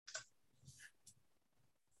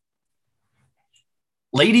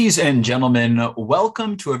Ladies and gentlemen,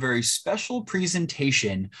 welcome to a very special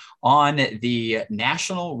presentation on the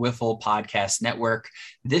National Wiffle Podcast Network.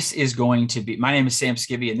 This is going to be, my name is Sam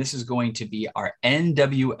Skibby, and this is going to be our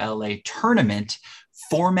NWLA tournament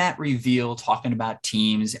format reveal, talking about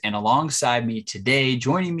teams. And alongside me today,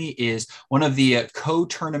 joining me is one of the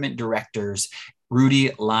co-tournament directors,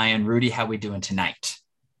 Rudy Lyon. Rudy, how are we doing tonight?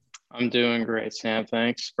 I'm doing great, Sam.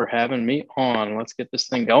 Thanks for having me on. Let's get this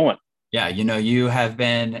thing going. Yeah, you have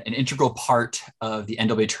been an integral part of the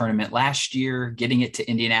NWA tournament last year, getting it to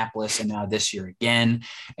Indianapolis, and now this year again.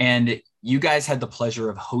 And you guys had the pleasure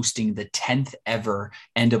of hosting the 10th ever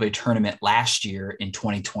NWA tournament last year in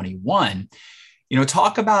 2021.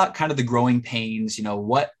 Talk about kind of the growing pains,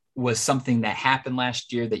 what was something that happened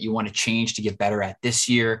last year that you want to change to get better at this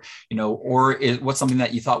year, what's something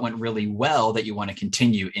that you thought went really well that you want to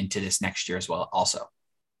continue into this next year as well also?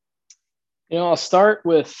 I'll start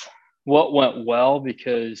with what went well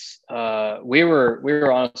because we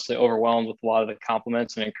were honestly overwhelmed with a lot of the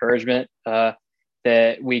compliments and encouragement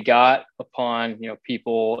that we got upon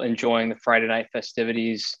people enjoying the Friday night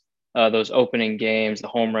festivities, those opening games, the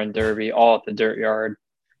home run derby, all at the Dirt Yard.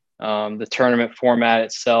 The tournament format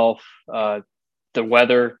itself, the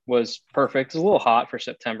weather was perfect. It was a little hot for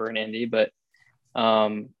September in Indy, but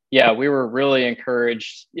yeah, we were really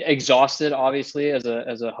encouraged, exhausted obviously as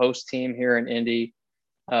a host team here in Indy.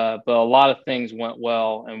 But a lot of things went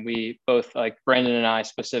well, and we both, like Brendan and I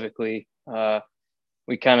specifically,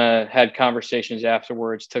 we kind of had conversations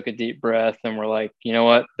afterwards, took a deep breath, and we're like, you know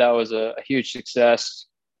what, that was a huge success.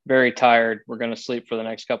 Very tired. We're going to sleep for the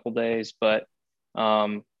next couple of days, but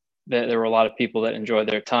there were a lot of people that enjoyed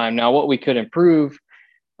their time. Now, what we could improve,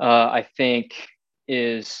 I think,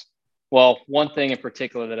 is one thing in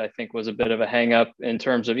particular that I think was a bit of a hang up in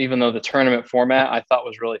terms of, even though the tournament format I thought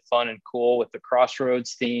was really fun and cool with the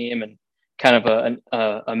Crossroads theme and kind of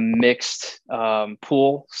a mixed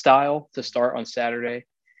pool style to start on Saturday.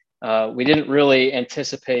 We didn't really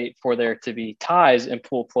anticipate for there to be ties in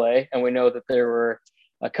pool play. And we know that there were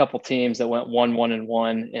a couple teams that went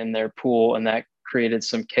 1-1-1 in their pool, and that created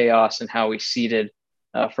some chaos in how we seeded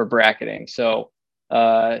for bracketing. So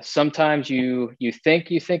sometimes you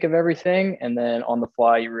think of everything, and then on the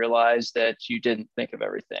fly you realize that you didn't think of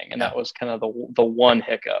everything, and that was kind of the one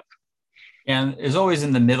hiccup. And there's always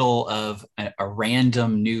in the middle of a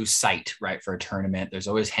random new site, right, for a tournament. There's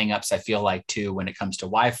always hangups, I feel like, too, when it comes to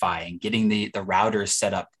Wi-Fi and getting the routers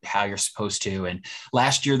set up how you're supposed to. And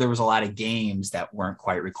last year, there was a lot of games that weren't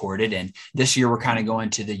quite recorded. And this year, we're kind of going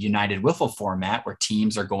to the United Wiffle format where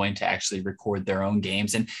teams are going to actually record their own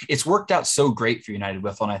games. And it's worked out so great for United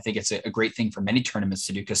Wiffle. And I think it's a great thing for many tournaments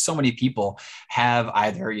to do, because so many people have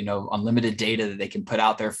either, unlimited data that they can put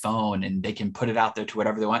out their phone, and they can put it out there to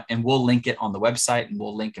whatever they want. And we'll link it on the website, and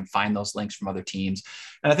we'll link and find those links from other teams.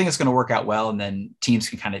 And I think it's going to work out well. And then teams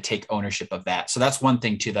can kind of take ownership of that. So that's one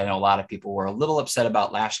thing too, that I know a lot of people were a little upset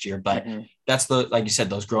about last year, but that's like you said,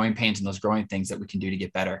 those growing pains and those growing things that we can do to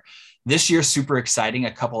get better. This year's super exciting.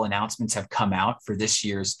 A couple announcements have come out for this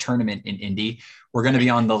year's tournament in Indy. We're going to be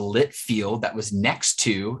on the lit field that was next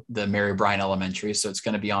to the Mary Bryan Elementary. So it's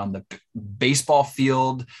going to be on the baseball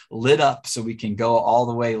field, lit up, so we can go all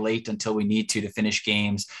the way late until we need to finish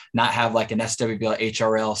games, not have like an SWBL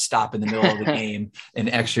HRL stop in the middle of the game in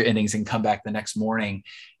extra innings and come back the next morning.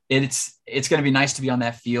 It's going to be nice to be on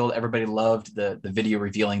that field. Everybody loved the video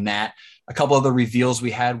revealing that. A couple of the reveals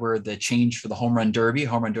we had were the change for the home run derby.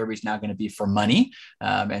 Home run derby is now going to be for money,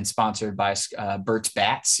 and sponsored by Burt's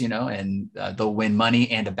Bats, and they'll win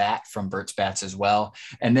money and a bat from Burt's Bats as well.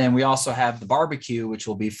 And then we also have the barbecue, which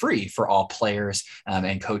will be free for all players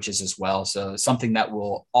and coaches as well. So something that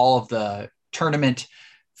will, all of the tournament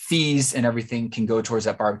fees and everything can go towards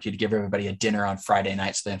that barbecue to give everybody a dinner on Friday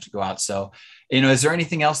night, so they have to go out. So, is there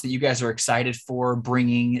anything else that you guys are excited for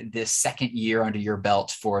bringing this second year under your belt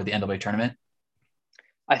for the NWA tournament?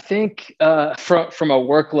 I think from a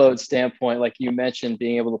workload standpoint, like you mentioned,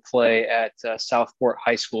 being able to play at Southport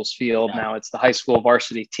High School's field. Now it's the high school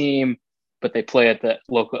varsity team, but they play at the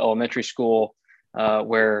local elementary school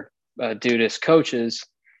where Dudas coaches.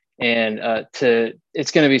 And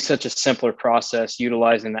it's going to be such a simpler process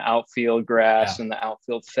utilizing the outfield grass and the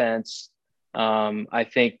outfield fence. I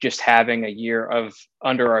think just having a year of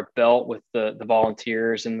under our belt with the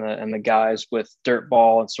volunteers and the guys with Dirt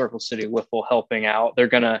Ball and Circle City Wiffle helping out, they're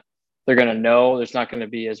gonna know there's not going to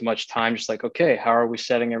be as much time. Just like, okay, how are we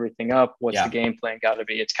setting everything up? What's the game plan got to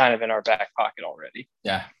be? It's kind of in our back pocket already.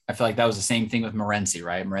 Yeah, I feel like that was the same thing with Morency,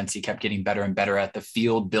 right? Morency kept getting better and better at the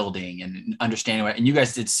field building and understanding what, and you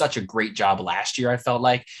guys did such a great job last year. I felt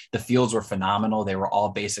like the fields were phenomenal. They were all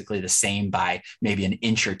basically the same by maybe an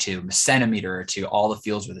inch or two, a centimeter or two. All the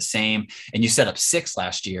fields were the same. And you set up 6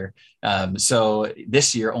 last year. So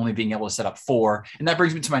this year only being able to set up 4. And that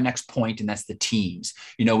brings me to my next point, and that's the teams.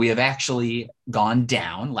 You know, we have actually gone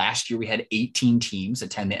down. Last year we had 18 teams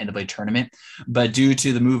attend the NCAA tournament, but due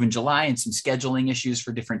to the move in July and some scheduling issues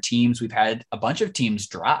for different teams, we've had a bunch of teams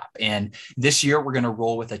drop. And this year we're going to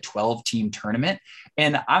roll with a 12-team tournament.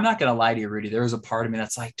 And I'm not going to lie to you, Rudy, there was a part of me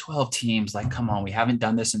that's like, 12 teams, like, come on, we haven't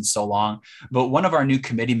done this in so long. But one of our new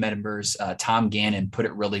committee members, Tom Gannon, put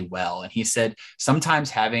it really well. And he said, sometimes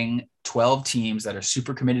having 12 teams that are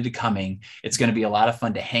super committed to coming, it's going to be a lot of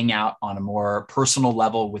fun to hang out on a more personal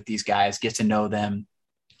level with these guys, get to know them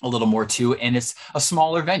a little more too. And it's a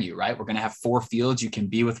smaller venue, right? We're going to have 4 fields. You can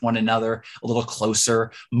be with one another a little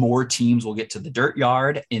closer. More teams will get to the dirt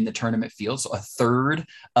yard in the tournament field. So a third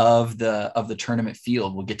of the tournament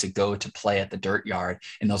field will get to go to play at the dirt yard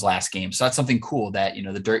in those last games. So that's something cool that, you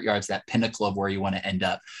know, the dirt yard's that pinnacle of where you want to end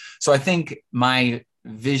up. So I think my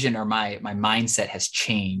vision or my mindset has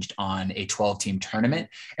changed on a 12-team tournament.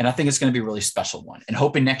 And I think it's going to be a really special one, and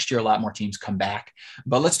hoping next year a lot more teams come back.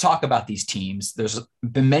 But let's talk about these teams. There's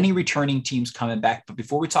been many returning teams coming back. But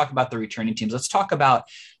before we talk about the returning teams, let's talk about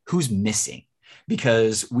who's missing,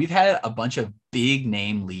 because we've had a bunch of big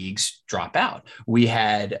name leagues drop out. We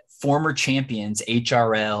had former champions,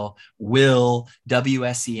 HRL, Will,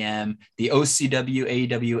 WSEM, the OCW,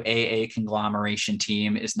 AWAA conglomeration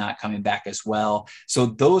team is not coming back as well. So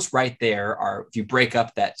those right there are, if you break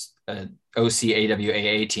up that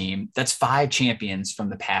OCAWAA team, that's 5 champions from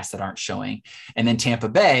the past that aren't showing. And then Tampa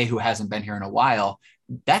Bay, who hasn't been here in a while,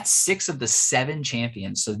 that's 6 of the 7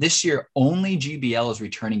 champions. So this year, only GBL is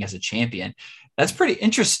returning as a champion. That's pretty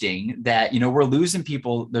interesting that, you know, we're losing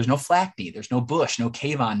people. There's no Flackney, there's no Bush, no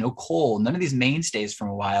Kayvon, no Cole, none of these mainstays from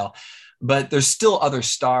a while, but there's still other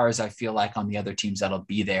stars, I feel like, on the other teams that'll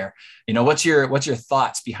be there. You know, what's your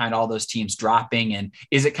thoughts behind all those teams dropping, and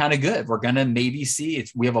is it kind of good? We're going to maybe see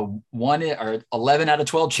if we have a 1 or 11 out of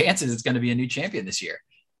 12 chances it's going to be a new champion this year.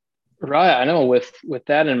 Right. I know with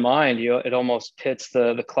that in mind, it almost pits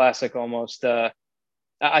the classic almost,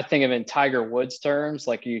 I think of in Tiger Woods terms,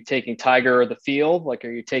 like, are you taking Tiger or the field? Like,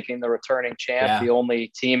 are you taking the returning champ, the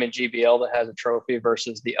only team in GBL that has a trophy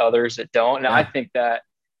versus the others that don't? And I think that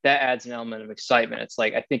adds an element of excitement. It's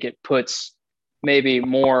like, I think it puts maybe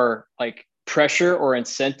more like pressure or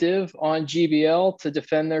incentive on GBL to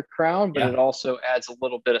defend their crown, but it also adds a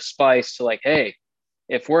little bit of spice to like, hey,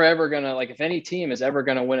 if we're ever going to, like, if any team is ever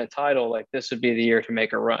going to win a title, like, this would be the year to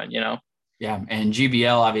make a run, you know? Yeah. And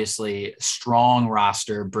GBL, obviously, strong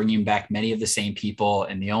roster, bringing back many of the same people.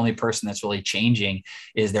 And the only person that's really changing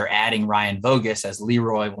is they're adding Ryan Vogus, as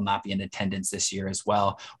Leroy will not be in attendance this year as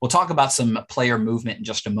well. We'll talk about some player movement in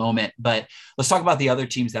just a moment, but let's talk about the other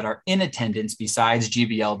teams that are in attendance besides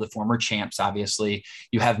GBL, the former champs. Obviously,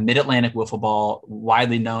 you have Mid-Atlantic Wiffle Ball,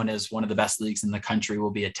 widely known as one of the best leagues in the country, will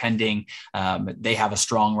be attending. They have a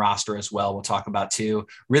strong roster as well. We'll talk about too.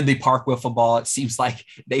 Ridley Park Wiffle Ball, it seems like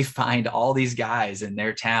they find all these guys in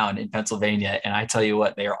their town in Pennsylvania. And I tell you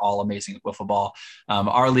what, they are all amazing at wiffle ball.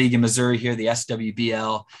 Our league in Missouri here, the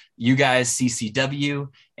SWBL, you guys, CCW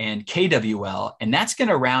and KWL. And that's going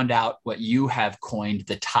to round out what you have coined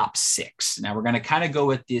the top 6. Now we're going to kind of go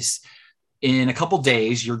with this. In a couple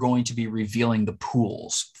days, you're going to be revealing the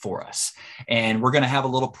pools for us. And we're going to have a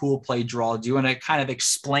little pool play draw. Do you want to kind of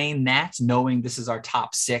explain that, knowing this is our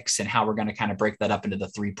top 6, and how we're going to kind of break that up into the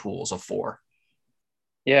 3 pools of 4?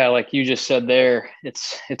 Yeah, like you just said there,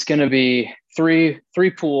 it's going to be three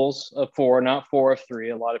pools of 4, not 4 of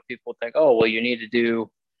 3. A lot of people think, oh, well, you need to do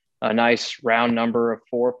a nice round number of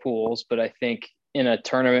 4 pools. But I think in a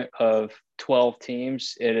tournament of 12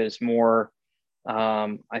 teams, it is more,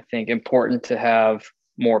 I think, important to have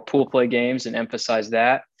more pool play games and emphasize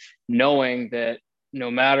that, knowing that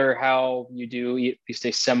no matter how you do at least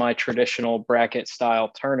a semi-traditional bracket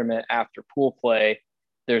style tournament after pool play,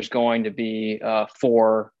 there's going to be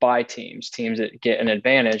 4 bye teams that get an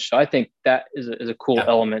advantage. So I think that is a cool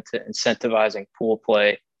element to incentivizing pool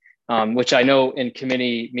play, which I know in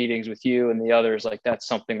committee meetings with you and the others, like, that's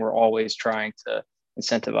something we're always trying to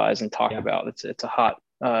incentivize and talk about. It's a hot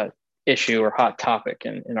issue or hot topic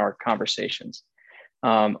in our conversations.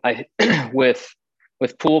 With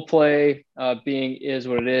pool play being is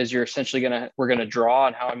what it is, you're essentially we're going to draw,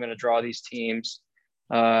 and how I'm going to draw these teams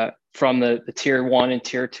from the tier 1 and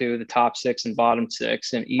tier 2, the top 6 and bottom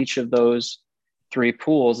 6. And each of those 3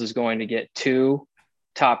 pools is going to get 2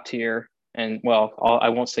 top tier and well, I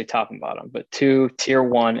won't say top and bottom, but 2 tier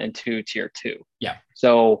 1 and 2 tier 2. Yeah.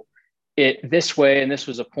 So this way, and this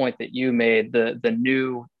was a point that you made, the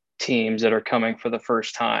new teams that are coming for the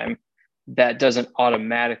first time, that doesn't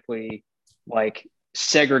automatically like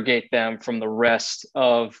segregate them from the rest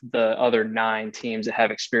of the other 9 teams that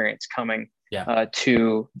have experience coming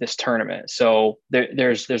to this tournament. So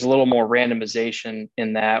there's a little more randomization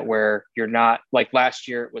in that, where you're not like last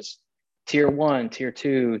year it was tier 1, tier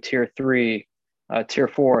 2, tier 3, tier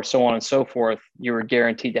 4, so on and so forth. You were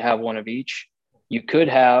guaranteed to have one of each. You could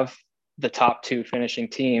have the top 2 finishing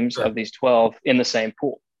teams of these 12 in the same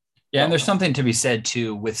pool. Yeah, and there's something to be said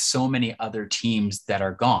too with so many other teams that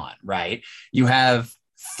are gone, right? You have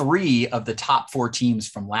 3 of the top 4 teams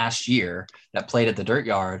from last year that played at the Dirt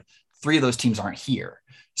Yard. 3 of those teams aren't here.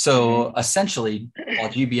 So essentially, while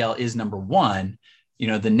GBL is number 1,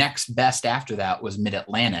 the next best after that was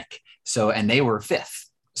Mid-Atlantic. So, and they were 5th.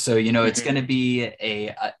 So, it's going to be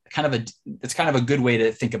it's kind of a good way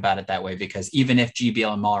to think about it that way, because even if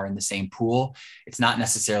GBL and MAW are in the same pool, it's not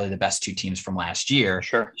necessarily the best 2 teams from last year.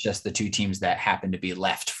 Sure. Just the 2 teams that happen to be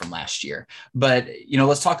left from last year. But,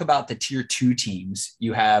 let's talk about the tier 2 teams.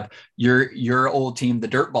 You have your old team, the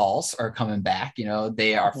Dirt Balls, are coming back.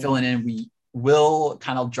 They are filling in. Will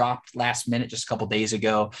kind of dropped last minute just a couple days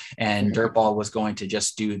ago, and Dirtball was going to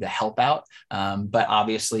just do the help out. But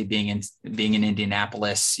obviously being in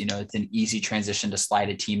Indianapolis, it's an easy transition to slide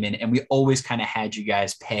a team in. And we always kind of had you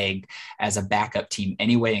guys pegged as a backup team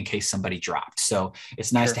anyway, in case somebody dropped. So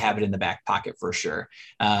it's nice to have it in the back pocket for sure.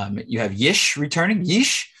 You have Yish returning,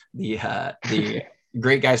 the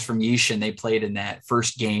great guys from Yeesh, and they played in that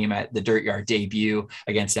first game at the Dirt Yard debut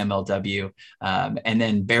against MLW. And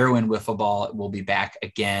then Barrowin Wiffle Ball will be back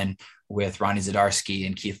again with Ronnie Zadarsky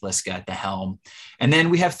and Keith Liska at the helm. And then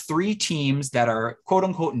we have 3 teams that are quote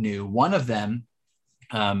unquote new. One of them,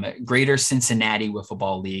 Greater Cincinnati Wiffle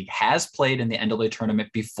Ball League, has played in the NAA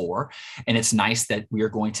tournament before, and it's nice that we are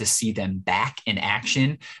going to see them back in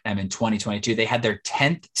action. In 2022, they had their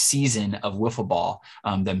 10th season of wiffle ball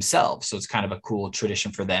themselves, so it's kind of a cool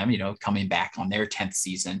tradition for them, coming back on their 10th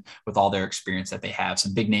season with all their experience that they have.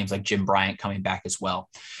 Some big names like Jim Bryant coming back as well.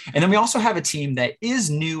 And then we also have a team that is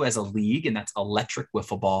new as a league, and that's Electric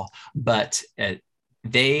Wiffle Ball, but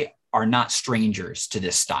they are not strangers to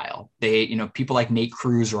this style. They, people like Nate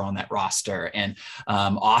Cruz are on that roster, and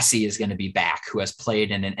Aussie is going to be back, who has played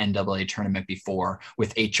in an NAA tournament before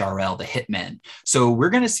with HRL, the Hitmen. So we're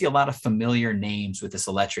going to see a lot of familiar names with this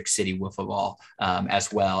Electric City Wiffle Ball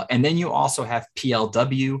as well. And then you also have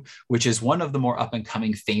PLW, which is one of the more up and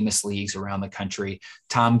coming famous leagues around the country.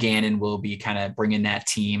 Tom Gannon will be kind of bringing that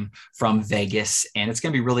team from Vegas, and it's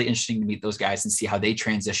going to be really interesting to meet those guys and see how they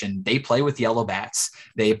transition. They play with Yellow Bats.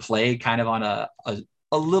 They play kind of on a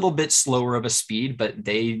little bit slower of a speed, but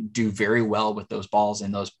they do very well with those balls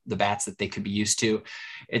and the bats that they could be used to.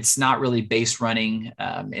 It's not really base running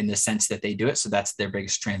in the sense that they do it. So that's their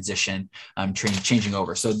biggest transition, changing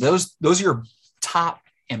over. So those are your top,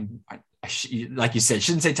 and like you said,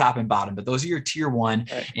 shouldn't say top and bottom, but those are your tier 1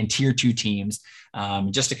 and tier 2 teams.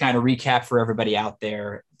 Just to kind of recap for everybody out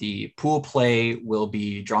there, the pool play will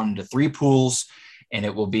be drawn into 3 pools, and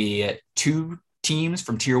it will be 2 teams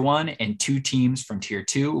from tier 1 and 2 teams from tier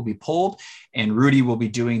 2 will be pulled. And Rudy will be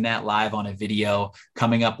doing that live on a video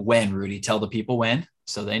coming up. When, Rudy? Tell the people when,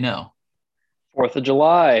 so they know. 4th of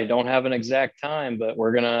July. Don't have an exact time, but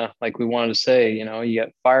we're going to, like we wanted to say, you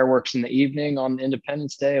get fireworks in the evening on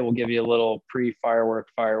Independence Day. We'll give you a little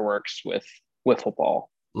fireworks with wiffle ball.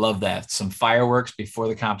 Love that. Some fireworks before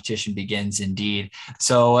the competition begins, indeed.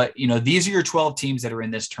 So, these are your 12 teams that are in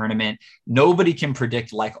this tournament. Nobody can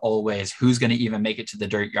predict, like always, who's going to even make it to the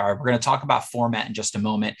Dirt Yard. We're going to talk about format in just a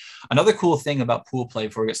moment. Another cool thing about pool play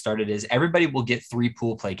before we get started is everybody will get 3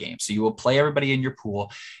 pool play games. So you will play everybody in your pool,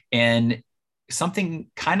 and something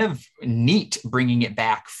kind of neat bringing it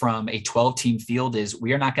back from a 12-team field is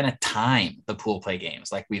we are not going to time the pool play games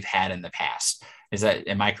like we've had in the past.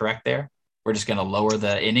 Am I correct there? We're just going to lower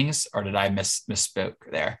the innings, or did I misspoke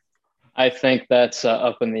there? I think that's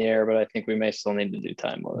up in the air, but I think we may still need to do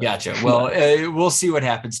time with it. Gotcha. Well, we'll see what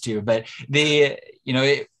happens too. But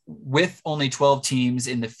with only 12 teams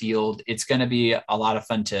in the field, it's going to be a lot of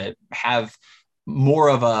fun to have more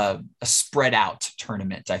of a spread out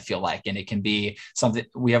tournament, I feel like. And it can be something,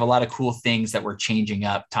 we have a lot of cool things that we're changing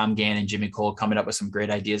up. Tom Gann and Jimmy Cole coming up with some great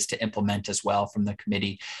ideas to implement as well from the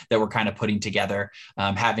committee that we're kind of putting together.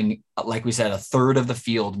 Having, like we said, a third of the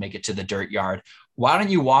field make it to the Dirt Yard. Why don't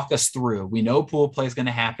you walk us through? We know pool play is going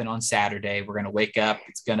to happen on Saturday. We're going to wake up.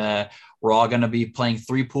 We're all going to be playing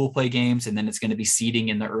 3 pool play games, and then it's going to be seeding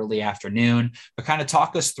in the early afternoon. But kind of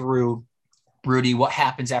talk us through Rudy, what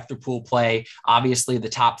happens after pool play? Obviously, the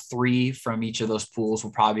top three from each of those pools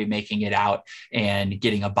will probably be making it out and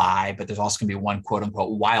getting a bye, but there's also going to be one quote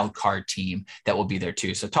unquote wild card team that will be there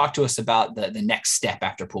too. So talk to us about the next step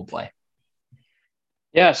after pool play.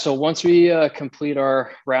 Yeah, so once we complete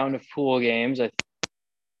our round of pool games, I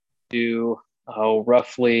do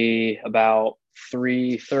roughly about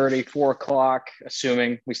 3:30, 4 o'clock,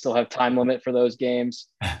 assuming we still have time limit for those games.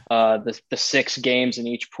 The 6 games in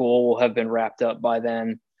each pool will have been wrapped up by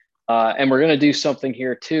then. And we're going to do something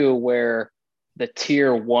here too, where the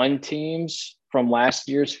tier 1 teams from last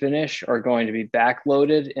year's finish are going to be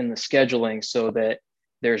backloaded in the scheduling so that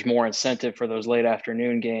there's more incentive for those late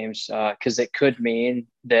afternoon games, because it could mean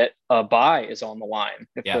that a bye is on the line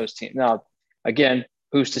if those teams. Now, again,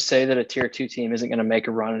 who's to say that a tier 2 team isn't going to make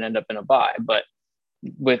a run and end up in a bye? But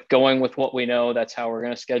with going with what we know, that's how we're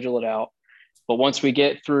going to schedule it out. But once we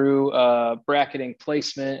get through bracketing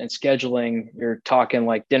placement and scheduling, you're talking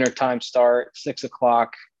like dinner time start, 6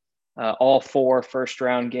 o'clock. All 4 first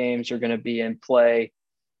round games are going to be in play.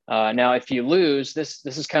 Now, if you lose, this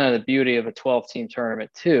is kind of the beauty of a 12-team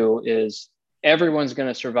tournament too, is everyone's going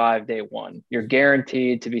to survive day 1. You're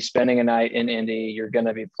guaranteed to be spending a night in Indy. You're going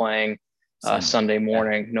to be playing Sunday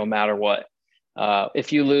morning, no matter what.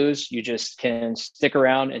 If you lose, you just can stick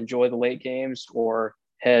around, enjoy the late games, or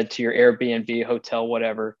head to your Airbnb, hotel,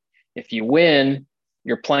 whatever. If you win,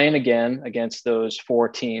 you're playing again against those 4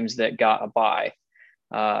 teams that got a bye.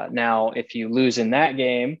 Now, if you lose in that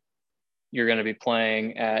game, you're going to be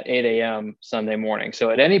playing at 8 a.m. Sunday morning.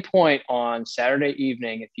 So at any point on Saturday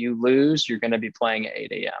evening, if you lose, you're going to be playing at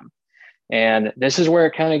 8 a.m. And this is where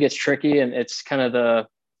it kind of gets tricky. And it's kind of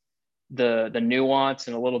the nuance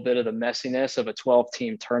and a little bit of the messiness of a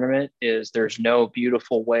 12-team tournament is there's no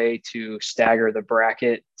beautiful way to stagger the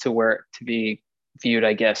bracket to be viewed,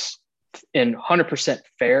 I guess, in 100%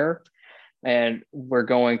 fair. And we're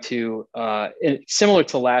going to, similar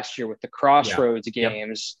to last year with the Crossroads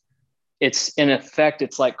games, it's in effect,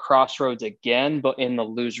 it's like Crossroads again, but in the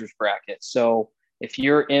losers bracket. So if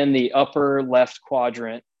you're in the upper left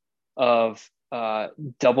quadrant of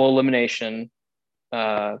double elimination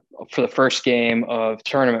for the first game of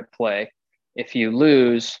tournament play, if you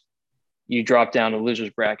lose, you drop down to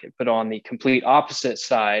losers bracket. But on the complete opposite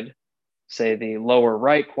side, say the lower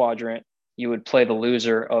right quadrant, you would play the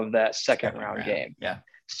loser of that second round game. Yeah.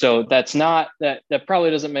 So that's not that probably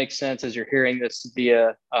doesn't make sense as you're hearing this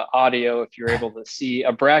via audio. If you're able to see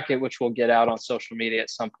a bracket, which we'll get out on social media at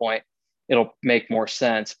some point, it'll make more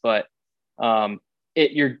sense. But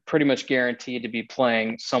you're pretty much guaranteed to be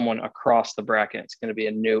playing someone across the bracket. It's going to be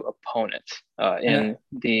a new opponent in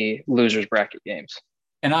the losers bracket games.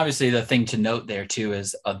 And obviously, the thing to note there too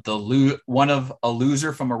is a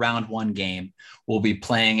loser from a round 1 game will be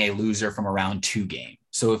playing a loser from a round 2 game.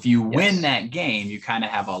 So if you win that game, you kind of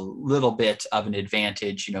have a little bit of an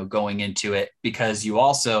advantage, going into it, because you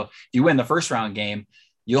win the first round game,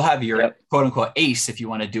 you'll have your quote unquote ace, if you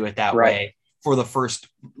want to do it that way, for the first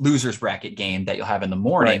losers bracket game that you'll have in the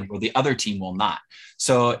morning, where the other team will not.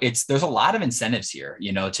 So there's a lot of incentives here,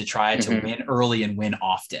 to try to win early and win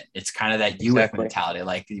often. It's kind of that UF mentality,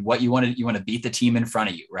 like what you want to beat the team in front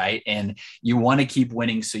of you, right? And you want to keep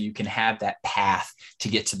winning so you can have that path to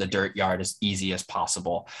get to the dirt yard as easy as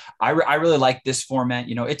possible. I really like this format.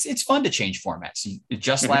 It's fun to change formats.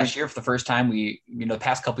 Just last year, for the first time, the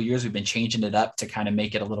past couple of years, we've been changing it up to kind of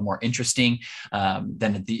make it a little more interesting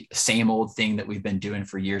than the same old thing that we've been doing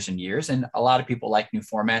for years and years. And a lot of people like new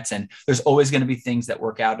formats, and there's always going to be things that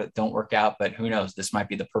work out that don't work out, but who knows, this might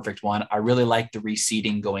be the perfect one. I really like the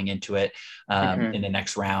reseeding going into it in the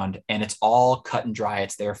next round, and it's all cut and dry.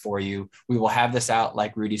 It's there for you. We will have this out,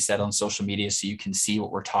 like Rudy said, on social media, so you can see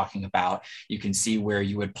what we're talking about. You can see where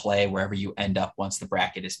you would play wherever you end up once the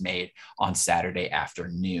bracket is made on Saturday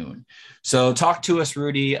afternoon. So talk to us,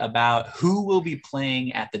 Rudy, about who will be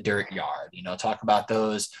playing at the dirt yard. Talk about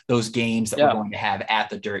those games that we're going to have at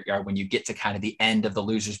the dirt yard when you get to kind of the end of the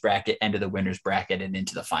losers bracket, end of the winners bracket, and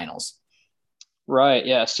into the finals. Right.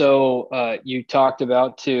 Yeah. So you talked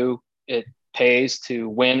about it pays to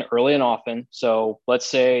win early and often. So let's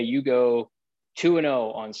say you go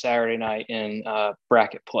 2-0 on Saturday night in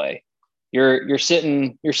bracket play. You're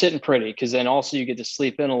sitting pretty, because then also you get to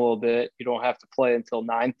sleep in a little bit. You don't have to play until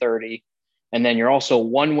 9:30, and then you're also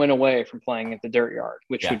 1 win away from playing at the dirt yard,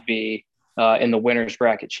 which would be in the winners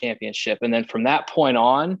bracket championship. And then from that point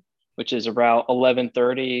on, which is about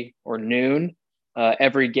 11:30 or noon,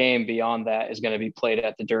 every game beyond that is going to be played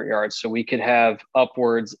at the dirt yard. So we could have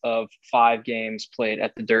upwards of 5 games played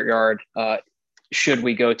at the dirt yard should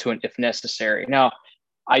we go to an if necessary. Now,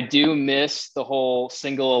 I do miss the whole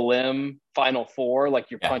single elim final four,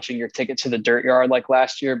 like you're Yeah. punching your ticket to the dirt yard like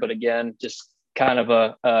last year. But again, just kind of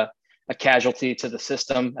a casualty to the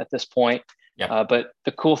system at this point. Yeah. But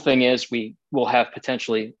the cool thing is we will have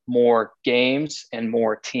potentially more games and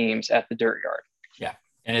more teams at the dirt yard. Yeah.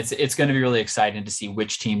 And it's going to be really exciting to see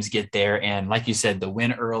which teams get there. And like you said, the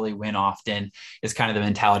win early, win often is kind of the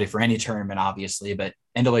mentality for any tournament, obviously. But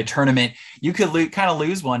NCAA tournament, you could kind of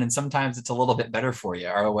lose one, and sometimes it's a little bit better for you,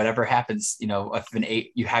 or whatever happens.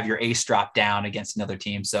 If you have your ace drop down against another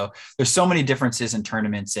team. So there's so many differences in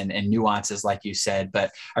tournaments and nuances, like you said.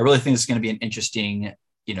 But I really think it's going to be an interesting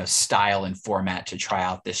style and format to try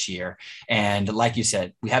out this year. And like you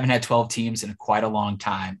said, we haven't had 12 teams in quite a long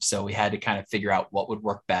time. So we had to kind of figure out what would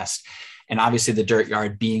work best. And obviously the dirt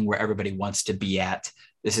yard being where everybody wants to be at,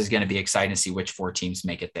 this is going to be exciting to see which 4 teams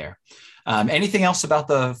make it there. Anything else about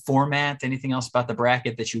the format? Anything else about the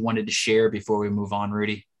bracket that you wanted to share before we move on,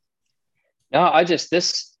 Rudy? No,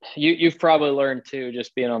 you've probably learned too,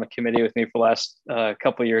 just being on the committee with me for the last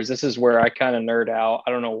couple of years. This is where I kind of nerd out.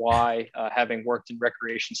 I don't know why, having worked in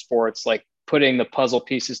recreation sports, like putting the puzzle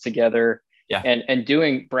pieces together, yeah, and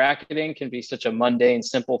doing bracketing can be such a mundane,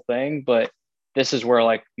 simple thing. But this is where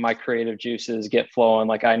like my creative juices get flowing.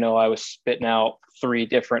 Like I know I was spitting out 3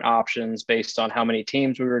 different options based on how many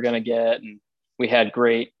teams we were going to get, and we had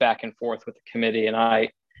great back and forth with the committee. And I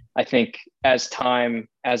think as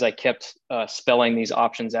I kept spelling these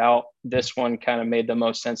options out, this one kind of made the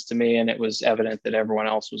most sense to me, and it was evident that everyone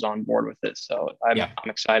else was on board with it. So I'm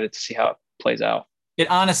excited to see how it plays out. It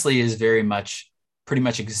honestly is pretty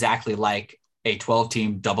much exactly like a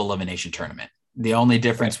 12-team double elimination tournament. The only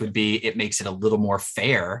difference would be it makes it a little more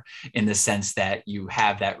fair in the sense that you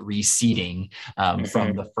have that reseeding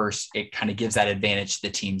from the first. It kind of gives that advantage to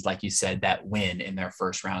the teams, like you said, that win in their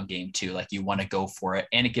first round game too. Like you want to go for it,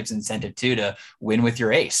 and it gives incentive too to win with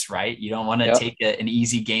your ace, right? You don't want to take an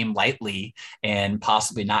easy game lightly and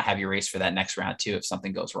possibly not have your ace for that next round too if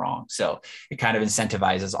something goes wrong. So it kind of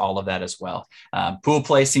incentivizes all of that as well. Pool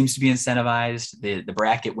play seems to be incentivized. The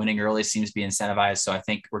bracket winning early seems to be incentivized. So I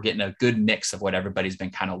think we're getting a good mix of what everybody's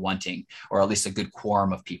been kind of wanting, or at least a good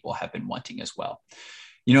quorum of people have been wanting as well.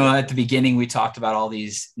 At the beginning, we talked about all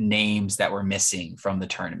these names that were missing from the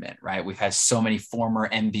tournament, right? We've had so many former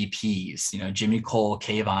MVPs, Jimmy Cole,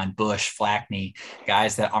 Kayvon, Bush, Flackney,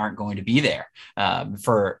 guys that aren't going to be there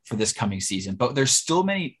for this coming season. But there's still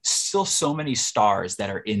so many stars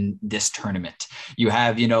that are in this tournament. You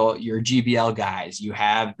have, your GBL guys, you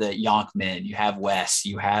have the Yonkmen, you have Wes,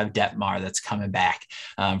 you have Detmar that's coming back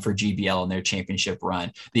for GBL in their championship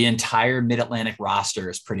run. The entire Mid-Atlantic roster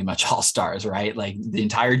is pretty much all stars, right? Like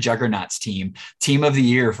the entire Juggernauts team of the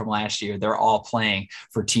year from last year, they're all playing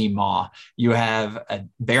for Team Maw. You have a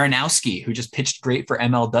Baranowski who just pitched great for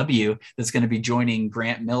MLW that's going to be joining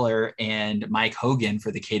Grant Miller and Mike Hogan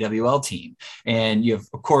for the KWL team. And you have,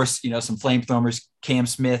 of course, some flamethrowers, Cam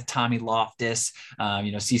Smith, Tommy Loftus.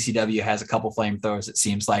 CCW has a couple flamethrowers, it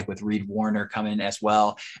seems like, with Reed Warner coming as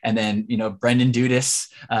well. And then, Brendan Dudas,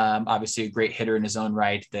 obviously a great hitter in his own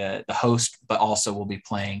right, the host, but also will be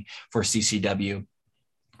playing for CCW.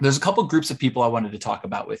 There's a couple of groups of people I wanted to talk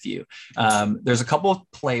about with you. There's a couple of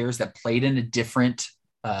players that played in a different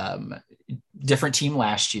team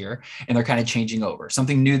last year, and they're kind of changing over.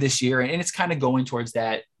 Something new this year, and it's kind of going towards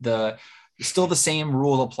that. Still the same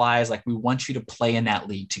rule applies. Like we want you to play in that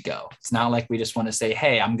league to go. It's not like we just want to say,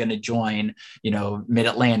 hey, I'm going to join,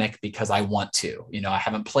 Mid-Atlantic because I want to. I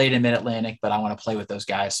haven't played in Mid-Atlantic, but I want to play with those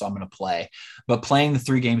guys, so I'm going to play. But playing the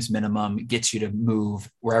 3 games minimum gets you to move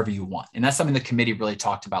wherever you want. And that's something the committee really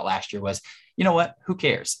talked about last year was, you know what, who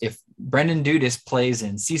cares? If Brendan Dudas plays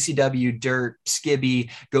in CCW, Dirt, Skibby,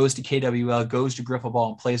 goes to KWL, goes to Griffle Ball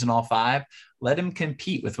and plays in all 5, let him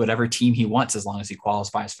compete with whatever team he wants as long as he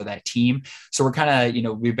qualifies for that team. So we're kind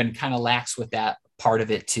of, we've been kind of lax with that part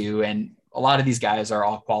of it too. And a lot of these guys are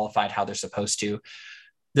all qualified how they're supposed to.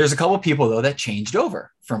 There's a couple of people though that changed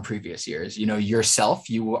over from previous years. Yourself,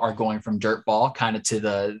 you are going from dirt ball kind of to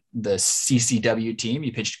the CCW team.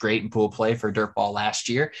 You pitched great in pool play for dirt ball last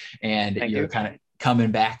year, and you're kind of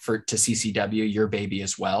coming back to CCW, your baby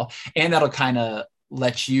as well. And that'll kind of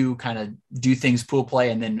let you kind of do things pool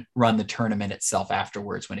play and then run the tournament itself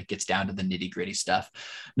afterwards when it gets down to the nitty gritty stuff.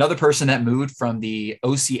 Another person that moved from the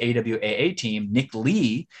OCAWAA team, Nick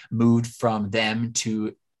Lee, moved from them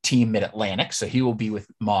to Team Mid-Atlantic, so he will be with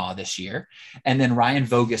Ma this year. And then Ryan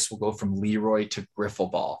Vogus will go from Leroy to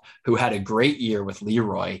Griffleball, who had a great year with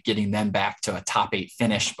Leroy, getting them back to a top 8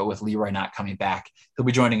 finish, but with Leroy not coming back, he'll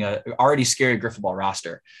be joining a already scary Griffleball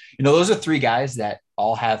roster. Those are 3 guys that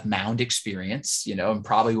all have mound experience, and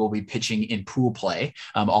probably will be pitching in pool play,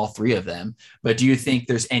 all 3 of them. But do you think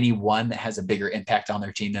there's any one that has a bigger impact on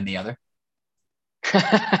their team than the other?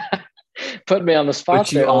 Put me on the spot.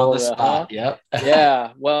 Put you on the spot. Huh? Yep.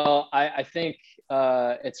 Yeah. Well, I think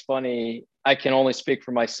it's funny. I can only speak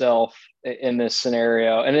for myself in this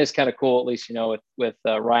scenario, and it's kind of cool, at least with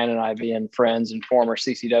Ryan and I being friends and former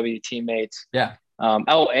CCW teammates. Yeah.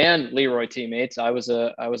 And Leroy teammates. I was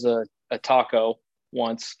a taco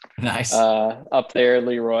once. Nice. Up there,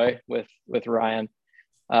 Leroy with Ryan.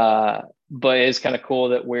 But it's kind of cool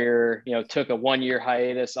that we're, took a 1-year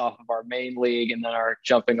hiatus off of our main league and then are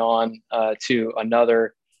jumping on to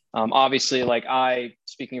another. Obviously,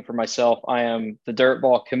 speaking for myself, I am the dirt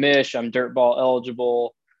ball commish. I'm dirt ball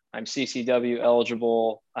eligible. I'm CCW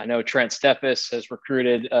eligible. I know Trent Steppes has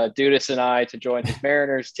recruited Dudas and I to join his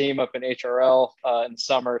Mariners team up in HRL in the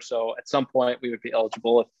summer. So at some point we would be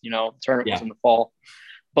eligible if, the tournament was in the fall.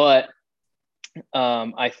 But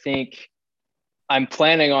I think I'm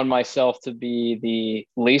planning on myself to be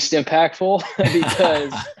the least impactful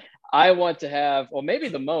because I want to have, well, maybe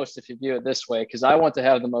the most if you view it this way, because I want to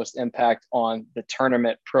have the most impact on the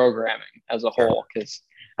tournament programming as a whole, because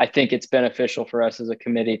I think it's beneficial for us as a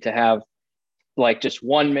committee to have just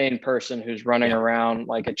one main person who's running around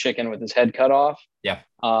like a chicken with his head cut off. Yeah.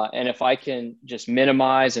 And if I can just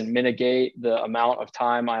minimize and mitigate the amount of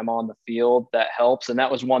time I'm on the field, that helps. And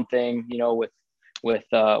that was one thing, with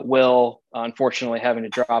Will, unfortunately, having to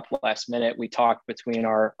drop last minute. We talked between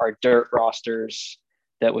our dirt rosters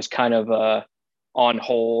that was kind of on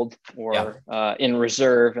hold or in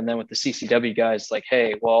reserve. And then with the CCW guys,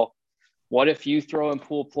 hey, well, what if you throw in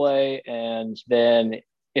pool play? And then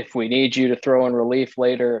if we need you to throw in relief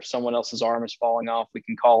later, if someone else's arm is falling off, we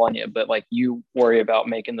can call on you. But you worry about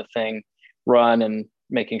making the thing run and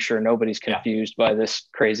making sure nobody's confused by this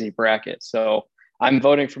crazy bracket. So I'm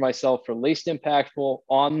voting for myself for least impactful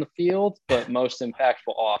on the field, but most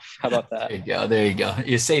impactful off. How about that? There you go.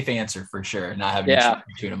 A safe answer for sure. Not having to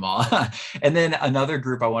tune them all. And then another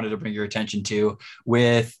group I wanted to bring your attention to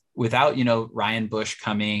without, Ryan Bush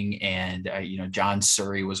coming and, John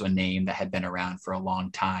Surrey was a name that had been around for a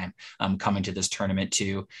long time coming to this tournament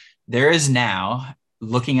too. There is now,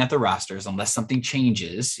 looking at the rosters, unless something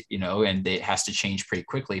changes, and it has to change pretty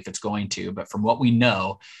quickly if it's going to, but from what we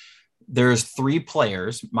know, there's 3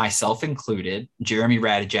 players, myself included, Jeremy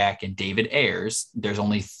Radijak and David Ayers. There's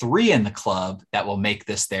only 3 in the club that will make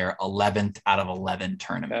this their 11th out of 11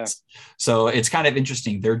 tournaments. Yeah. So it's kind of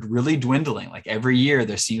interesting. They're really dwindling. Every year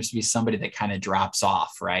there seems to be somebody that kind of drops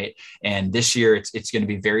off, right? And this year it's going to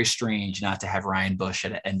be very strange not to have Ryan Bush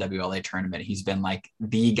at an NWLA tournament. He's been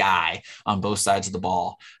the guy on both sides of the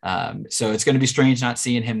ball. So it's going to be strange not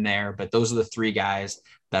seeing him there, but those are the 3 guys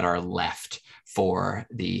that are left for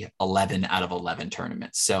the 11 out of 11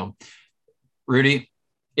 tournaments. So Rudy,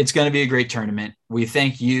 it's going to be a great tournament. We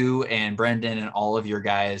thank you and Brendan and all of your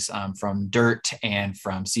guys from Dirt and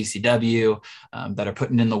from CCW that are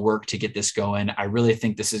putting in the work to get this going. I really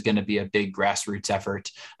think this is going to be a big grassroots effort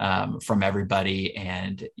from everybody,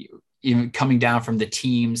 and even coming down from the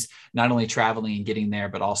teams, not only traveling and getting there,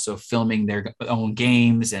 but also filming their own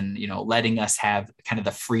games and, letting us have kind of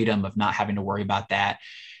the freedom of not having to worry about that.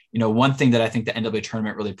 One thing that I think the NWA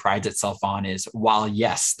tournament really prides itself on is, while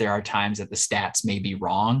yes, there are times that the stats may be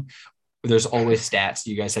wrong, there's always stats.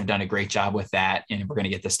 You guys have done a great job with that. And we're going to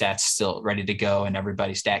get the stats still ready to go, and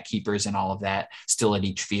everybody, stat keepers and all of that, still at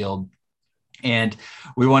each field. And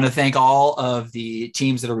we want to thank all of the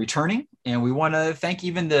teams that are returning. And we want to thank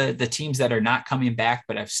even the teams that are not coming back,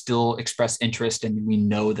 but have still expressed interest. And we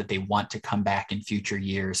know that they want to come back in future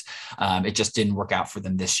years. It just didn't work out for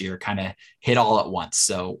them this year, kind of hit all at once.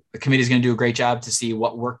 So the committee is going to do a great job to see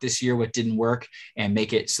what worked this year, what didn't work, and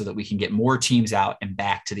make it so that we can get more teams out and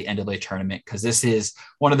back to the NWA tournament. Because this is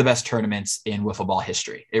one of the best tournaments in wiffle ball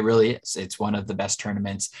history. It really is. It's one of the best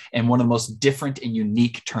tournaments and one of the most different and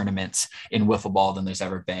unique tournaments in wiffle ball than there's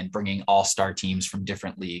ever been, bringing all-star teams from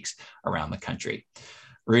different leagues around the country.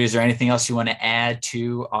 Rudy, is there anything else you want to add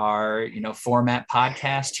to our format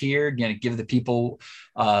podcast here? Going to give the people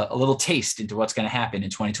a little taste into what's going to happen in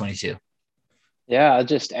 2022. Yeah, I'll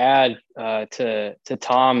just add to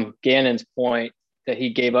Tom Gannon's point that he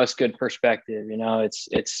gave us good perspective.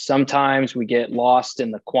 It's sometimes we get lost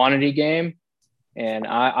in the quantity game, and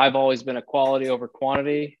I've always been a quality over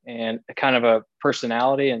quantity and a kind of a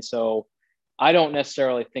personality, and so I don't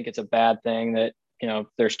necessarily think it's a bad thing that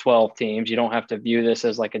there's 12 teams. You don't have to view this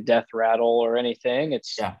as like a death rattle or anything.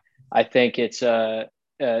 Yeah. I think it's the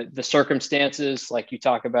circumstances, like you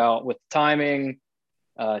talk about with timing,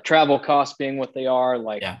 travel costs being what they are,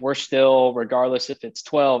 like we're still, regardless if it's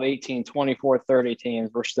 12, 18, 24, 30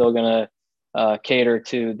 teams, we're still going to cater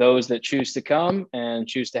to those that choose to come and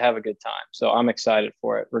choose to have a good time. So I'm excited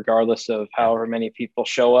for it, regardless of however many people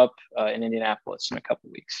show up in Indianapolis in a couple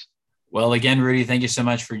of weeks. Well, again, Rudy, thank you so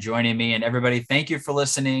much for joining me. And everybody, thank you for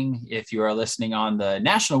listening. If you are listening on the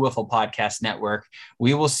National Wiffle Podcast Network,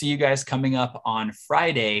 we will see you guys coming up on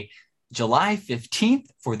Friday, July 15th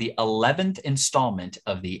for the 11th installment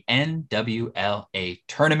of the NWLA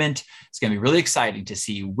tournament. It's going to be really exciting to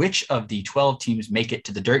see which of the 12 teams make it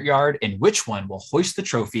to the dirt yard and which one will hoist the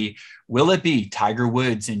trophy. Will it be Tiger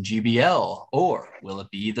Woods in GBL or will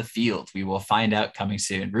it be the field? We will find out coming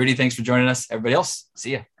soon. Rudy, thanks for joining us. Everybody else,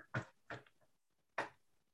 see ya.